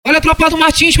olha a tropa do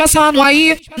Martins passando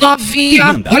aí,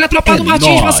 novinha. Olha a tropa do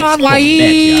Martins passando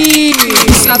aí.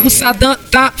 O Sadam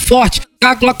tá forte.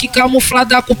 A Glock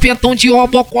camuflada com pentão de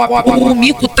Robocop. O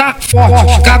mico tá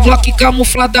forte. A Glock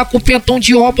camuflada com pentão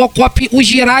de Robocop. O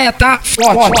giraia tá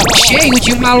forte. Cheio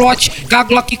de malote. A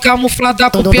Glock camuflada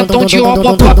com pentão de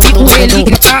Robocop. O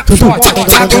Elingre tá forte.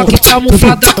 A Glock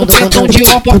camuflada com pentão de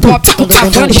Robocop. O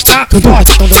Cavanes tá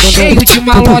forte. Cheio de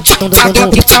malote. A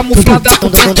Glock camuflada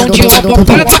com pentão de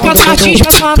Robocop. Olha a tropa do Martins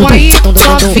passando aí,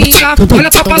 novinha. Olha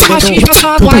a tropa do Martins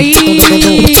passando aí.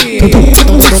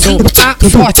 O tá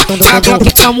forte. A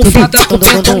Glock camuflada com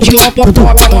pentão de Robocop.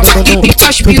 E tá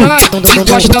aspirando,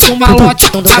 encosta do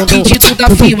malote. A pedido da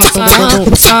firma,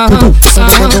 Sam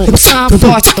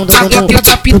forte. A Glock é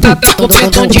da pitada com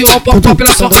pentão de Robocop.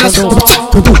 Olha só, olha só.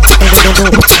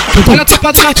 Olha a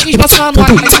tropa do Martins passando aí.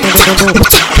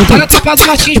 Olha a tropa do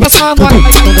Martins passando aí.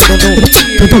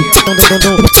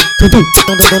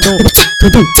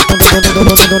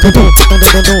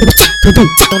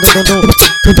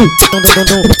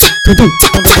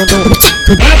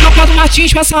 Olha a tropa do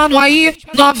Martins passando aí,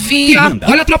 novinha.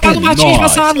 Olha a tropa do Martins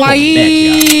passando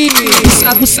aí.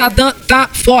 O Sadam tá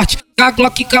forte. A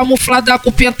Glock camuflada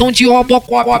com pentão de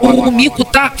Robocop. O mico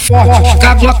tá forte.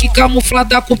 A Glock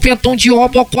camuflada com pentão de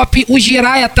Robocop. O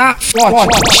giraia tá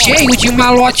forte. Cheio de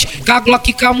malote. A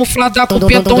Glock camuflada com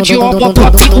pentão de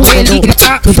Robocop. O Elingre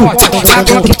tá forte. A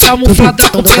Glock camuflada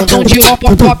com pentão de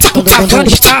Robocop. O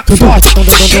Cavanes tá forte.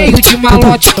 Cheio de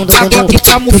malote. A Glock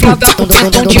camuflada com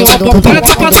pentão de Robocop. Olha a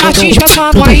tropa do Martins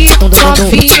passando aí,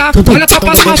 novinha. Olha a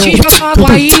tropa do Martins passando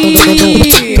aí.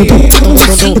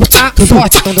 O tá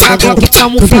forte. A Glock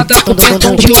camuflada com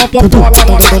pentão de Robocop.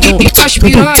 E tá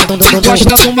aspirando,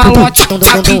 encosta do malote.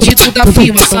 A pedido da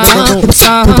firma,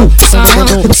 Sam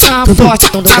forte.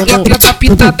 A Glock é da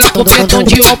pitada com pentão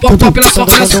de Robocop. Olha só,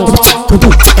 olha só.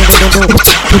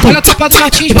 Olha a tropa do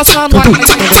Martins passando aí.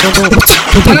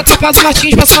 Olha a tropa do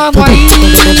Martins passando aí.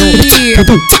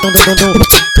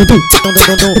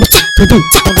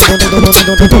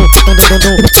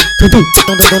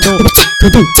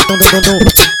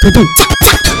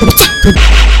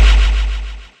 Tudo.